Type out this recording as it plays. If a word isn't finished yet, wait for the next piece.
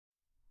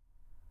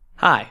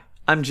Hi,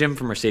 I'm Jim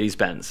from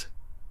Mercedes-Benz.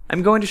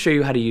 I'm going to show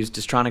you how to use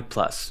DISTRONIC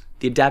Plus,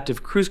 the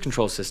adaptive cruise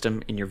control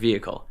system in your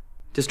vehicle.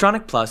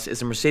 DISTRONIC Plus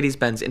is a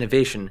Mercedes-Benz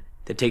innovation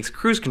that takes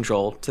cruise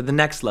control to the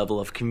next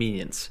level of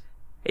convenience.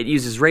 It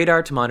uses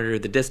radar to monitor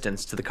the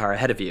distance to the car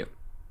ahead of you.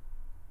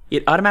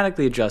 It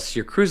automatically adjusts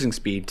your cruising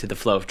speed to the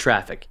flow of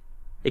traffic.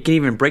 It can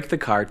even brake the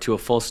car to a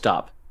full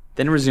stop,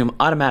 then resume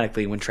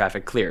automatically when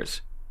traffic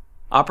clears.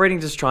 Operating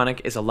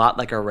DISTRONIC is a lot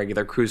like our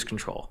regular cruise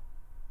control.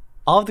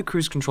 All of the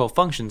cruise control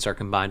functions are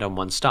combined on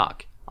one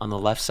stalk, on the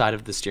left side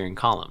of the steering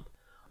column.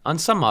 On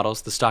some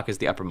models, the stalk is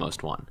the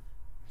uppermost one,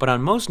 but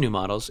on most new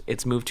models,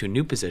 it's moved to a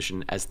new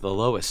position as the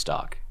lowest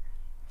stalk.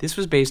 This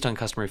was based on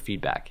customer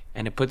feedback,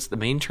 and it puts the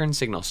main turn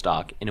signal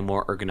stalk in a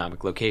more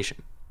ergonomic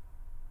location.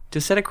 To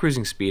set a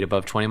cruising speed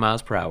above 20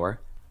 miles per hour,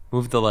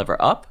 move the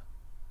lever up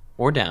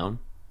or down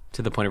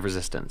to the point of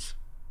resistance.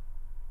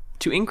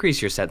 To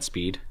increase your set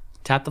speed,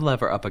 tap the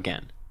lever up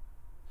again.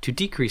 To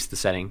decrease the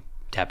setting,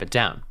 tap it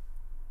down.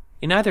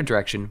 In either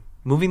direction,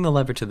 moving the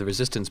lever to the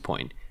resistance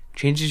point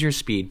changes your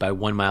speed by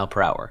 1 mile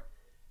per hour.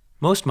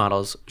 Most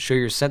models show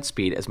your set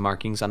speed as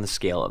markings on the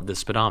scale of the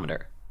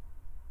speedometer.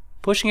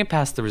 Pushing it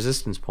past the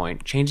resistance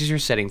point changes your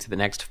setting to the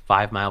next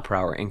 5 mile per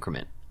hour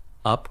increment,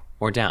 up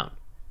or down.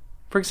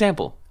 For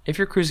example, if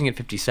you're cruising at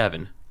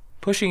 57,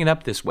 pushing it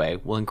up this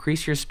way will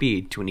increase your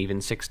speed to an even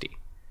 60.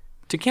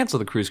 To cancel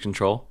the cruise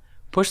control,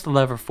 push the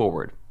lever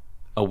forward,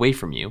 away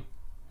from you,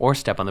 or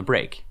step on the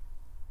brake.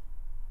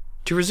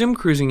 To resume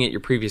cruising at your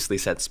previously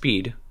set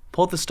speed,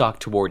 pull the stalk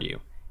toward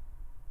you.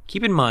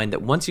 Keep in mind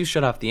that once you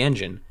shut off the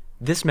engine,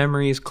 this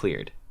memory is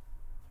cleared.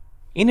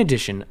 In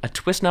addition, a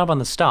twist knob on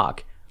the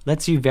stalk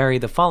lets you vary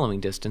the following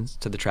distance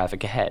to the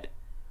traffic ahead.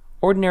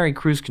 Ordinary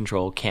cruise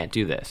control can't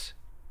do this.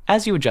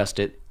 As you adjust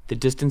it, the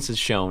distance is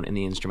shown in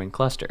the instrument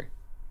cluster.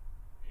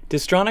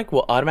 DISTRONIC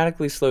will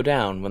automatically slow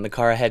down when the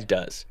car ahead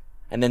does,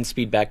 and then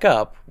speed back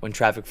up when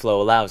traffic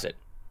flow allows it.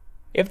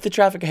 If the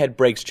traffic ahead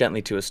brakes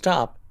gently to a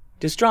stop,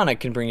 DISTRONIC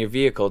can bring your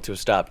vehicle to a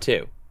stop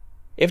too.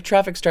 If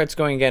traffic starts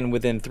going again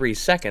within 3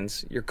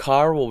 seconds, your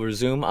car will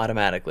resume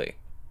automatically.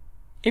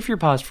 If you're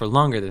paused for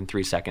longer than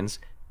 3 seconds,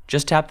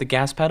 just tap the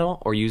gas pedal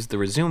or use the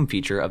resume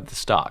feature of the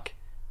stalk.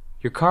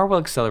 Your car will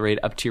accelerate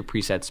up to your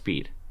preset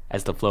speed,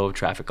 as the flow of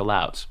traffic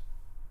allows.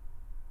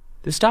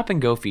 The stop and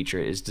go feature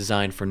is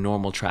designed for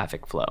normal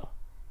traffic flow.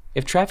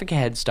 If traffic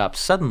ahead stops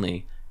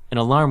suddenly, an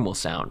alarm will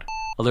sound,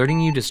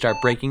 alerting you to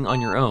start braking on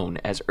your own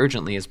as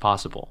urgently as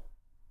possible.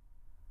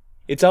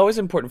 It's always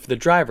important for the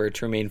driver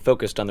to remain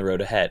focused on the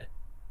road ahead.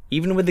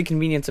 Even with the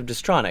convenience of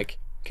DISTRONIC,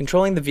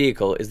 controlling the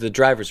vehicle is the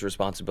driver's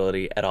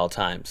responsibility at all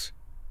times.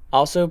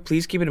 Also,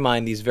 please keep in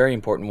mind these very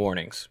important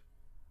warnings.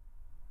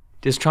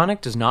 DISTRONIC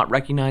does not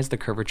recognize the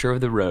curvature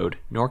of the road,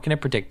 nor can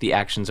it predict the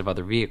actions of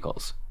other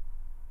vehicles.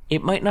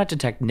 It might not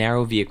detect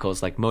narrow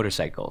vehicles like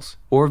motorcycles,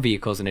 or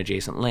vehicles in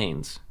adjacent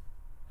lanes.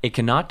 It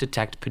cannot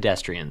detect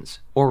pedestrians,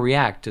 or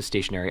react to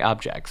stationary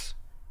objects.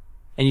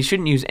 And you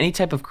shouldn't use any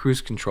type of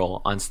cruise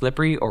control on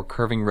slippery or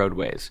curving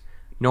roadways,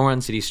 nor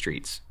on city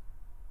streets.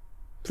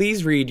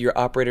 Please read your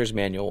operator's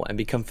manual and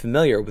become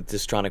familiar with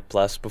DISTRONIC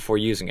Plus before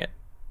using it.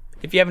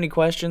 If you have any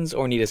questions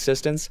or need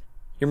assistance,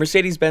 your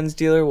Mercedes-Benz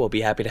dealer will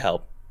be happy to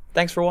help.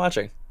 Thanks for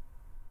watching.